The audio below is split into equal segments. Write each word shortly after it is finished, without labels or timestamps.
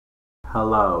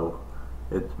Hello,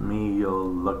 it's me you're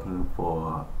looking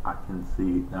for. I can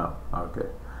see. No, okay.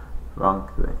 Wrong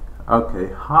thing.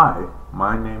 Okay, hi,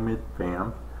 my name is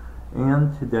Vamp,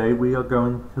 and today we are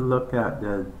going to look at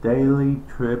the daily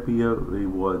trivia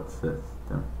reward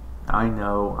system. I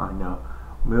know.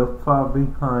 We're far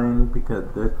behind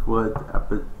because this was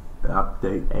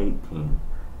update 18,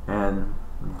 and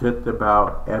just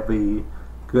about every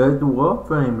good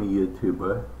Warframe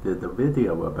YouTuber did a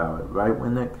video about it right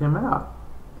when it came out.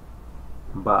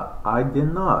 But I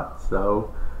did not,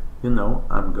 so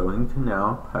I'm going to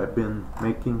now. I've been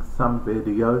making some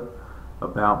videos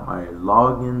about my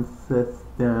login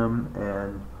system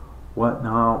and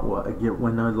whatnot, what I get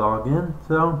when I log in,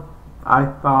 so I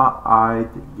thought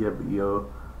I'd give you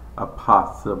a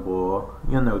possible,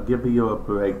 give you a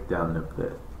breakdown of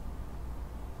this.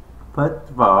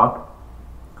 First of all,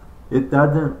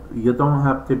 you don't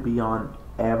have to be on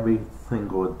every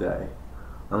single day.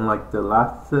 Unlike the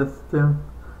last system,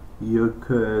 you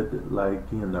could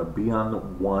be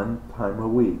on one time a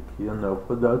week,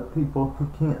 for those people who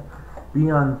can't be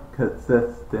on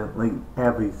consistently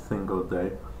every single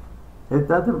day. It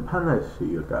doesn't punish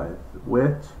you guys,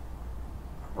 which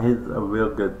is a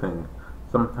real good thing.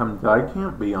 Sometimes I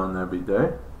can't be on every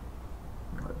day.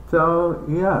 So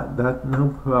yeah, that's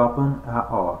no problem at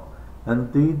all.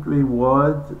 And these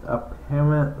rewards,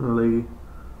 apparently,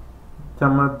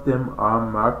 some of them are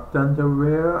marked under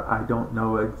rare. I don't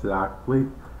know exactly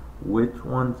which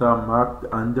ones are marked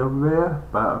under rare,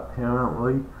 but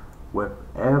apparently with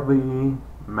every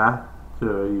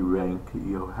mastery rank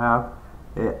you have,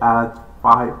 it adds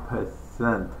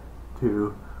 5%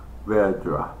 to rare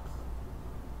drops.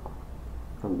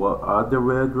 What are the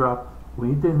rare drops?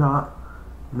 We do not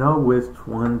know which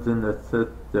ones in the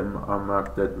system are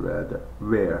marked as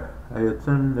rare. I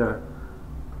assume the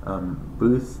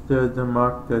boosters are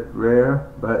marked as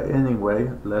rare, but anyway,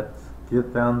 let's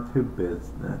get down to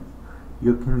business.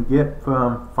 You can get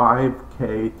from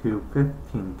 5k to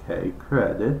 15k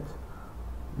credit.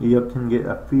 You can get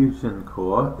a fusion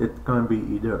core. It's going to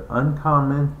be either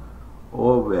uncommon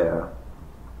or rare,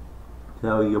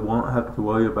 so you won't have to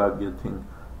worry about getting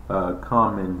a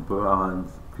common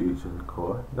bronze fusion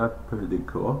core. That's pretty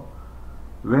cool.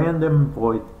 Random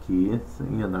void keys,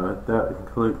 that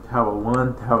include Tower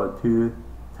 1, Tower 2,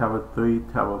 Tower 3,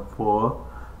 Tower 4.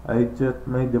 I just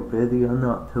made a video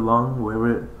not too long where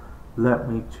it let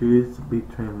me choose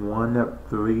between one of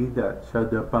 3 that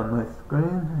showed up on my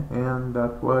screen, and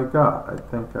that's what I got. I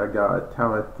think I got a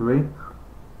Tower 3.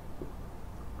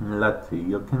 Let's see,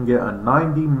 you can get a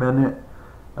 90-minute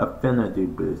affinity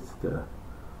booster.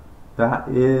 That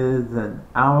is an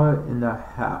hour and a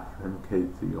half, in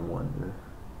case you wonder.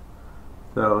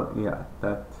 So yeah,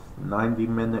 that's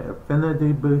 90-minute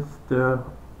affinity booster,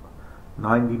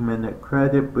 90-minute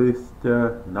credit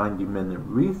booster, 90-minute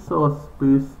resource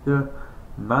booster,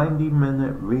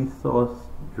 90-minute resource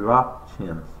drop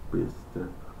chance booster.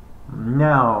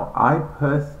 Now, I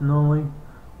personally,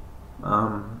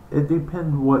 it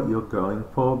depends what you're going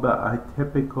for, but I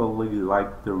typically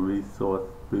like the resource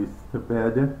booster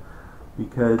better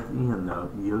because,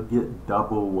 you'll get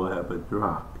double whatever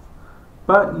drops.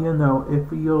 But,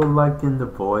 if you're in the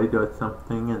void or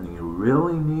something and you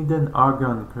really need an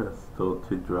argon crystal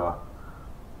to drop,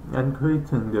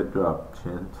 increasing the drop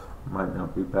chance might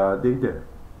not be bad either.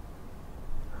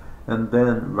 And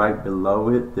then right below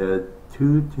it, the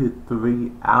 2 to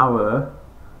 3 hour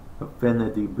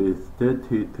affinity booster,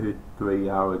 2 to 3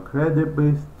 hour credit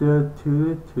booster,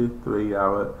 2 to 3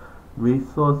 hour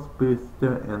resource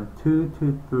booster, and 2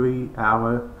 to 3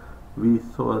 hour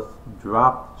resource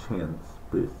drop chance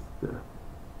booster.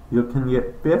 You can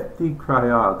get 50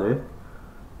 cryotic.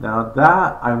 Now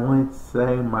that I won't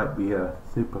say might be a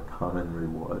super common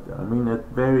reward. I mean, it's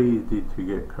very easy to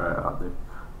get cryotic.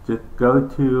 Just go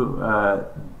to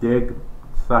dig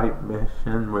site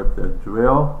mission with the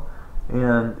drill,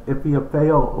 and if you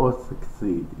fail or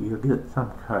succeed, you get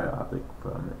some cryotic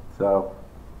from it. So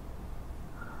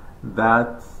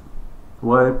that's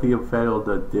what if you fail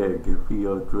to dig. If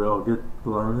your drill gets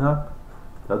blown up,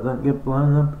 doesn't get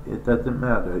blown up, it doesn't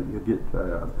matter, you get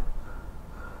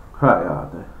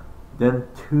cryotic. Then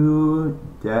 2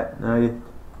 detonate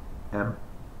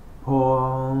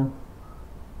ampoule,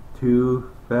 2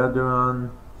 Federon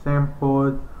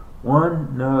samples,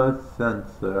 1 node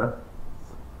sensor,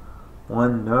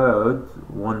 1 nodes,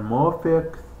 1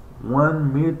 morphix,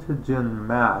 1 mutagen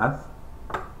mask.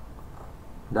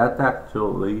 That's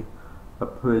actually a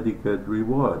pretty good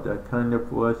reward. I kind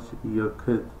of wish you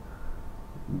could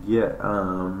get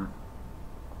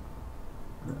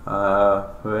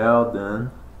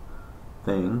Ferelden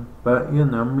thing, but you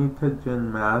know,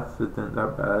 mutagen mass isn't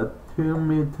that bad. 2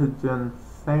 mutagen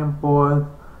samples,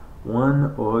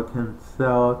 1 organ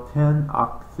cell, 10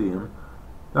 oxium.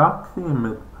 The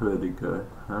oxium is pretty good.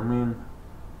 I mean,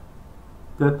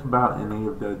 just about any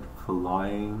of those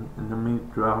flying enemies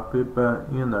drop it,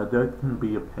 but you know, that can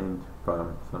be a pain to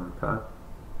farm sometimes.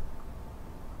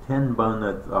 10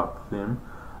 bonus oxium.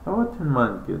 I wouldn't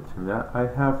mind getting that. I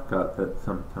have got that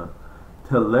sometimes.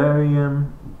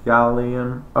 Tellurium,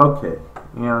 gallium. Okay,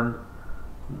 and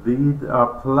these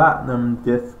are platinum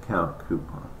discount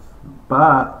coupons.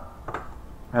 But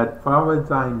as far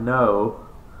as I know,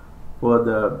 for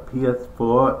the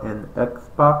PS4 and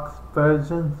Xbox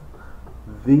versions,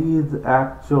 these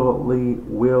actually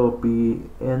will be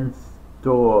in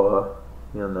store,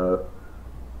 you know,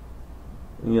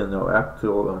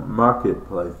 actual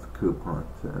marketplace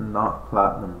coupons and not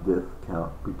platinum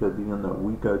discount, because you know,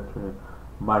 we go to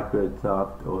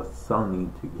Microsoft or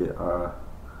Sony to get our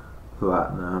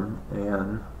platinum,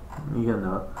 and you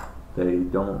know, they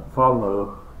don't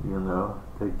follow, you know,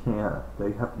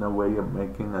 they have no way of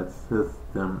making a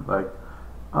system like,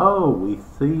 oh, we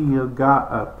see you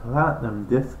got a platinum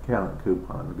discount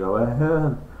coupon, go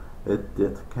ahead, it's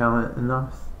discounted in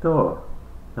our store.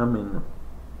 I mean,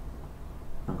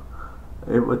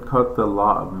 it would cost a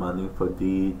lot of money for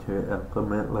DE to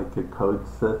implement like a code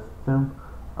system.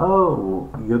 Oh,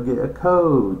 you'll get a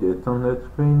code, it's on the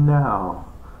screen now,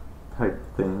 type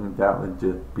thing. That would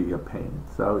just be a pain.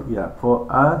 So yeah, for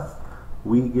us,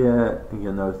 we get,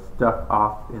 you know, stuff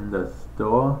off in the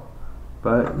store,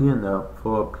 but you know,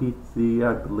 for PC,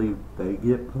 I believe they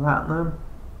get platinum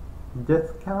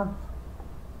discounts.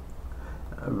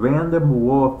 Random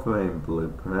Warframe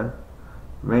blueprint,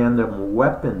 random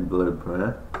weapon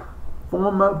blueprint,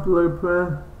 former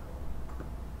blueprint,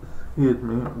 excuse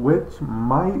me, which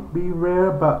might be rare,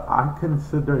 but I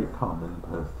consider it common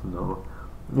personally.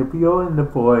 If you're in the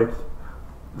voice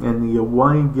and you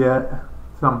want to get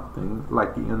something,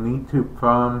 like you need to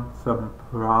farm some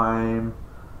prime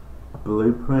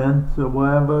blueprints or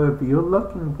whatever, if you're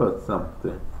looking for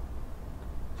something,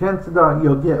 chances are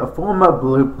you'll get a former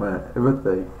blueprint. It would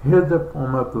say, here's a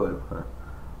former blueprint.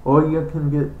 Or you can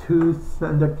get 2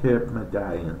 syndicate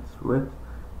medallions, which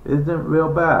isn't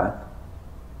real bad.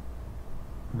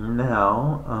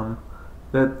 Now,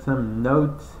 there's some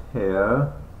notes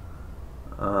here.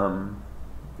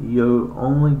 You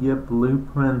only get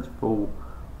blueprints for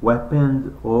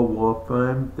weapons or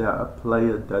warframes that a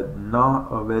player does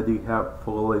not already have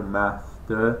fully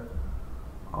mastered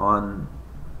on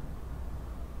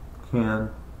can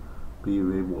be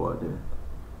rewarded.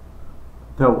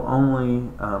 So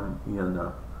only, you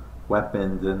know,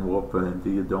 weapons and warframes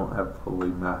you don't have fully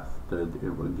mastered,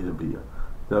 it will give you.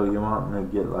 So you want to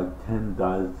get like 10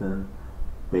 dozen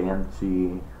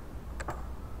Banshee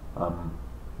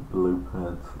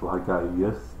blueprints like I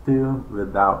used to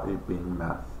without it being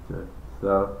mastered.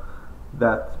 So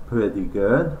that's pretty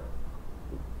good.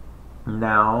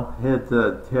 Now here's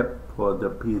a tip for the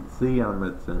PC, I'm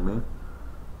assuming.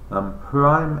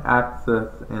 Prime Access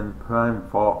and Prime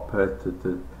Vault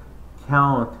purchases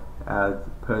count as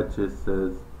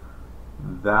purchases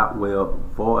that will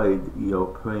void your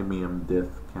premium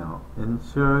discount.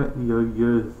 Ensure you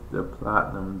use the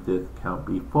platinum discount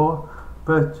before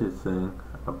purchasing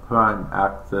a Prime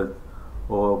Access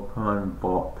or Prime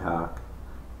Vault pack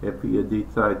if you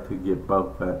decide to get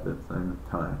both at the same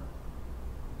time.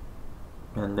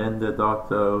 And then there's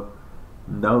also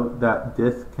note that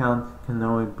discounts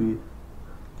cannot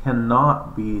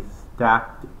be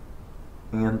stacked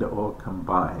and or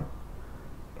combined.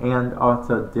 And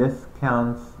also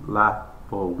discounts last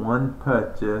for one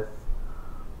purchase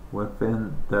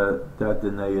within the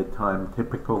designated time,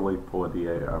 typically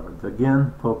 48 hours.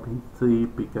 Again, for PC,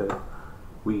 because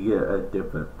we get a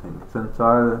different thing.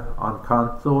 On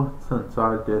console, since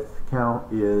our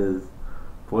discount is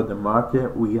for the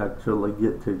market, we actually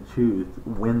get to choose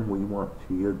when we want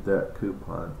to use that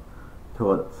coupon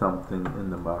towards something in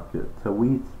the market. So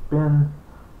we spend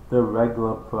the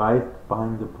regular price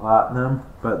buying the platinum,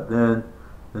 but then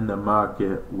in the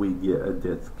market we get a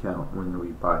discount when we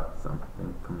buy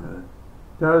something from it.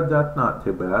 So that's not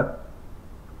too bad.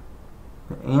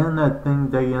 And a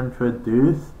thing they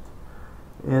introduced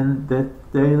in this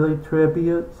daily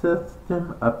tribute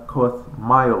system, of course,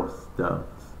 milestones.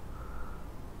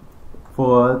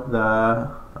 For the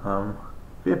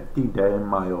 50-day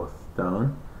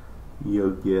milestone,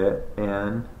 you get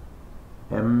an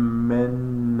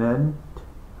imminent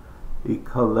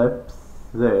eclipse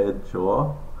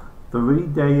schedule,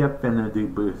 3-day affinity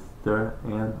booster,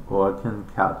 and organ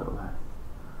catalyst.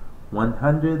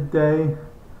 100-day,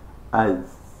 a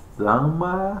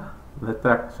Azoma. Let's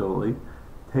actually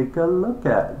take a look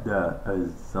at the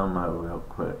Azoma real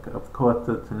quick. Of course,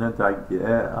 as soon as I get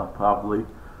it, I'll probably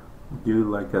do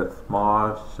like a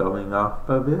small showing off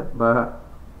of it, but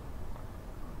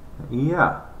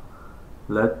yeah,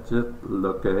 let's just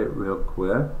look at it real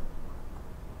quick.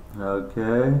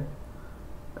 Okay,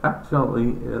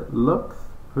 actually it looks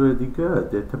pretty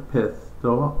good. It's a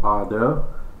pistol auto.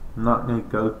 I'm not going to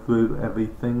go through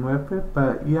everything with it,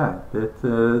 but yeah, this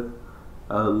is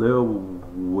a little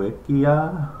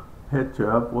wikia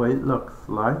picture of what it looks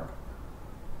like.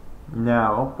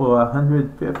 Now, for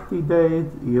 150 days,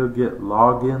 you'll get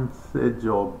Login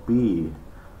Sigil B,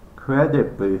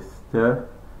 Credit Booster,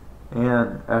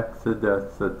 and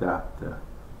Exodus Adapter.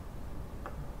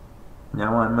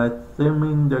 Now, I'm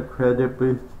assuming the Credit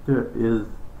Booster is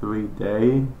 3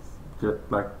 days, just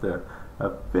like the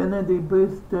Affinity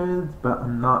Boosters, but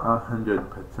I'm not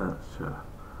 100% sure.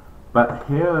 But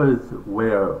here's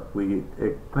where we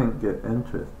think it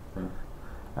interesting.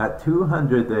 At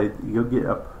 200 days, you'll get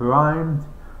a primed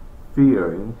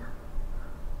Fury.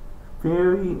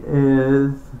 Fury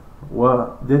is,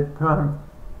 well, this primed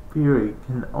Fury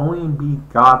can only be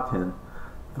gotten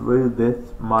through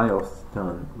this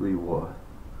milestone reward.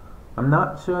 I'm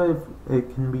not sure if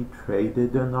it can be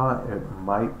traded or not. It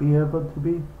might be able to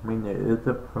be. I mean, it is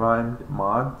a primed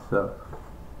mod, so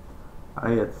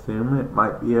I assume it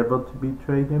might be able to be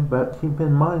traded, but keep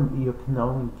in mind you can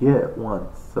only get it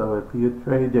once, so if you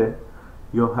trade it,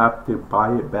 you'll have to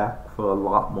buy it back for a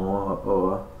lot more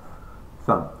or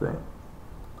something.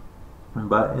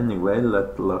 But anyway,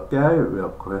 let's look at it real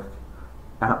quick.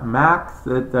 At max,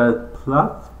 it does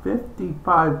plus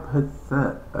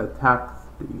 55% attack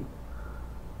speed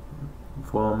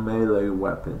for a melee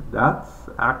weapon. That's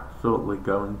actually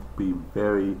going to be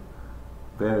very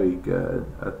good,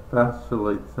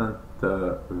 especially since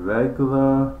the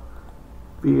regular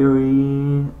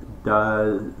Fury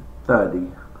does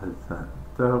 30%.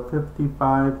 So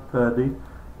 55, 30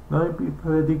 might be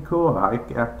pretty cool. I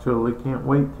actually can't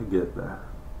wait to get that.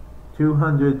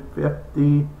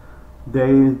 250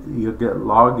 days, you'll get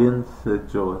Login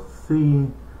Sigil C,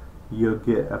 you'll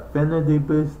get Affinity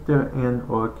Booster and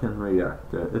Orkan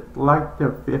Reactor. It's like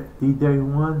the 50-day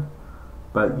one,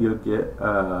 but you'll get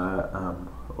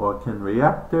Orkan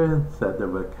Reactor instead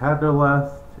of a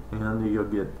Catalyst, and you'll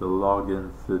get the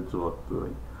Login Sigil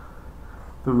 3.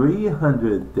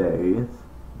 300 days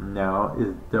now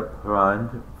is the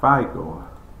primed Vigor.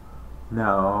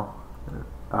 Now,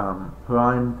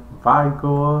 primed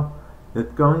Vigor is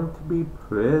going to be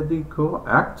pretty cool.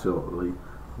 Actually,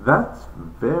 that's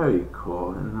very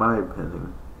cool in my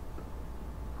opinion.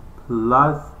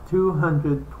 Plus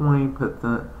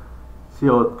 220%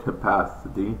 shield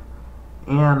capacity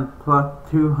and plus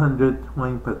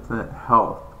 220%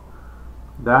 health.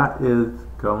 That is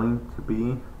going to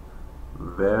be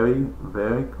very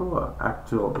cool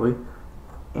actually.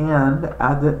 And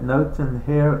as it notes in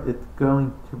here, it's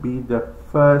going to be the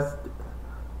first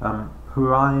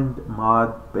primed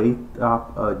mod based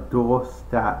off a dual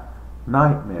stat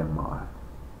nightmare mod.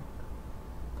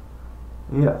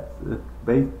 Yes, it's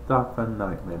based off a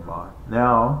nightmare mod.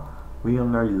 Now we're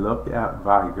going to look at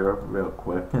Vigor real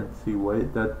quick and see what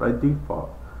it does by default.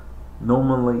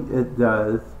 Normally it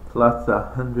does plus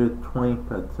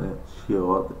 120%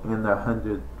 shield and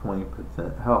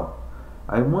 120% health.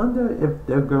 I wonder if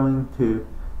they're going to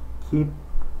keep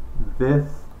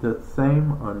this the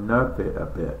same or nerf it a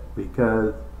bit,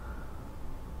 because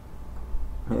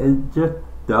it just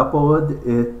doubled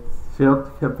its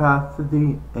shield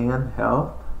capacity and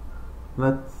health.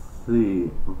 Let's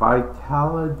see,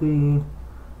 Vitality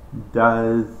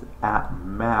does at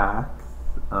max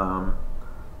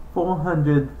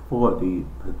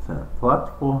 440%, plus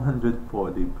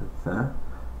 440%,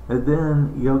 and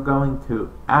then you're going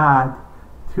to add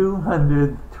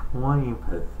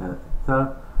 220%,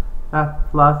 so that's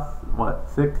plus what,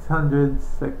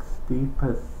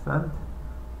 660%?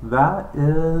 That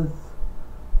is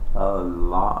a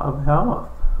lot of health.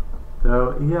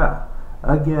 So yeah,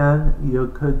 again, you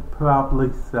could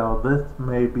probably sell this,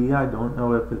 maybe. I don't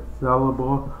know if it's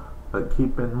sellable, but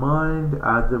keep in mind,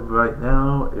 as of right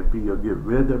now, if you get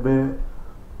rid of it,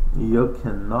 you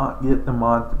cannot get the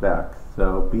mods back.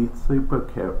 So be super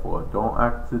careful. Don't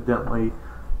accidentally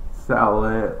sell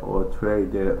it or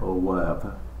trade it or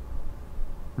whatever.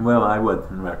 Well, I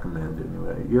wouldn't recommend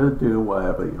anyway. You do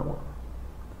whatever you want.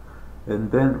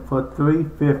 And then for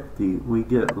 350, we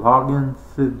get Login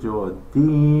Sigil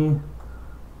D,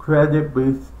 Credit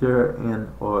Booster,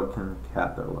 and Orkan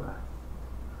Catalyst.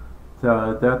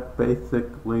 So that's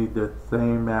basically the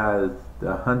same as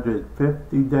the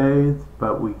 150 days,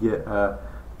 but we get a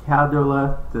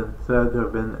Catalyst instead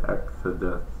of an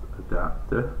Exodus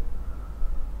adapter.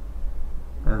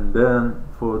 And then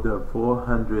for the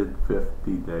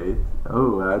 450 days,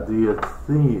 as you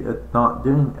see, it's not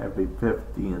doing every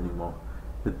 50 anymore.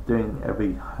 It's doing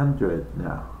every 100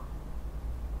 now.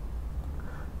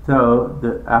 So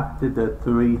after the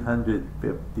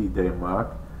 350 day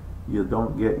mark, you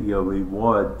don't get your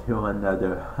reward till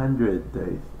another 100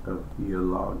 days of your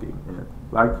logging in.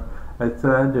 Like I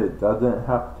said, it doesn't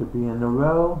have to be in a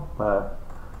row, but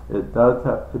it does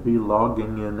have to be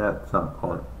logging in at some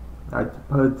point. I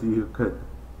suppose you could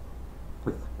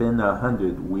spend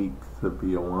 100 weeks if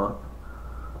you want.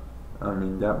 I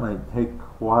mean, that might take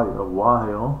quite a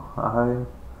while.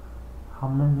 How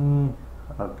many?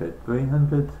 Okay,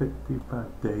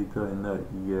 365 days are in a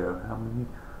year. How many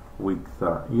weeks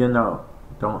are?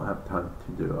 Don't have time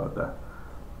to do all that.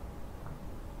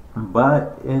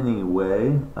 But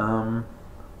anyway,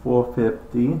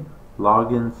 450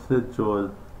 login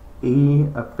sigil E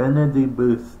affinity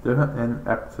booster and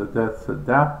Exodus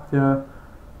adapter,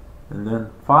 and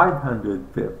then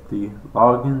 550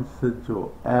 login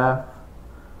sigil F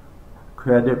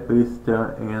credit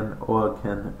booster and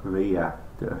organ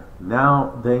reactor.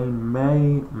 Now they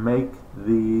may make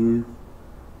these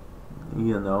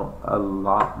a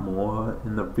lot more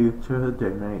in the future. They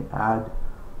may add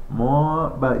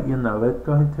more, but it's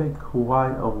going to take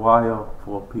quite a while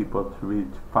for people to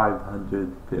reach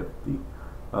 550.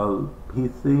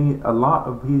 A lot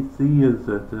of PC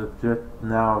users are just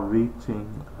now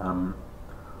reaching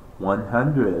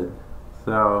 100.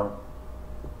 So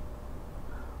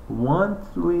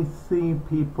once we see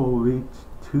people reach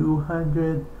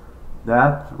 200,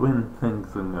 that's when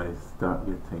things are going to start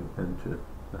getting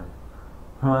interesting.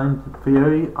 Trying to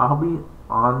theory, I'll be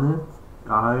honest,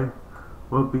 I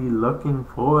will be looking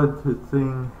forward to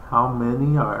seeing how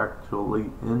many are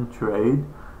actually in trade,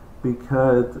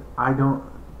 because I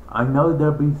know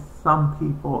there'll be some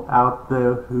people out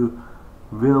there who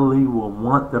really will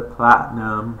want the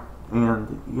platinum,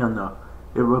 and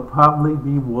it will probably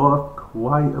be worth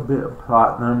quite a bit of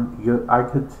platinum. I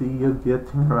could see you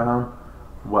getting around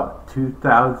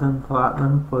 2,000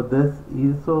 platinum for this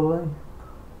easily.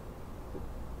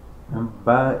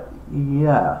 But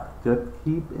yeah, just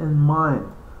keep in mind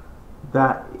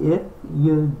that if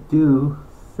you do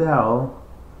sell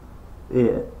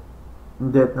it,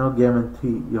 there's no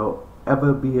guarantee you'll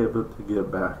ever be able to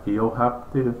get back. You'll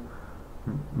have to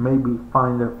maybe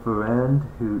find a friend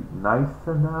who's nice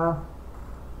enough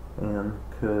and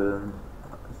could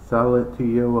sell it to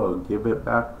you or give it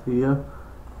back to you.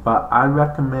 But I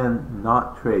recommend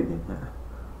not trading it.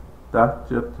 That's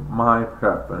just my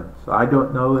preference. I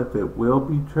don't know if it will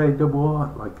be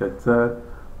tradable, like I said,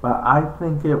 but I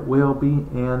think it will be.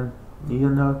 And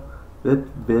this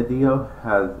video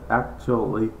has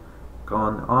actually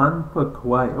gone on for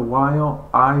quite a while.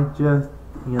 I just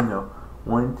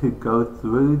wanted to go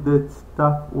through this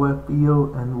stuff with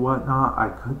you and whatnot. I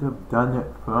could have done it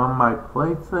from my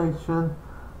PlayStation,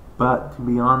 but to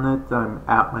be honest, I'm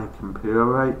at my computer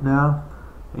right now,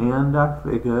 and I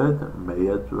figured may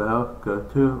as well go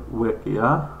to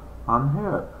Wikia on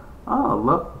here. Oh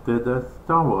look, there's a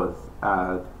Star Wars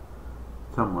ad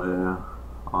somewhere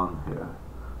on here.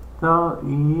 So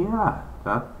yeah,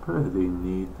 that's pretty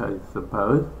neat, I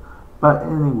suppose. But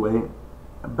anyway,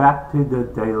 back to the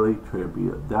daily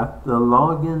tribute. That's the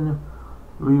login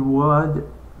reward.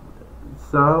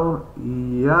 So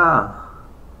yeah,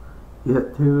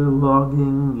 get to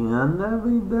logging in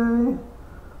every day.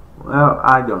 Well,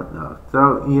 I don't know.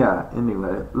 So yeah,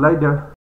 anyway, later.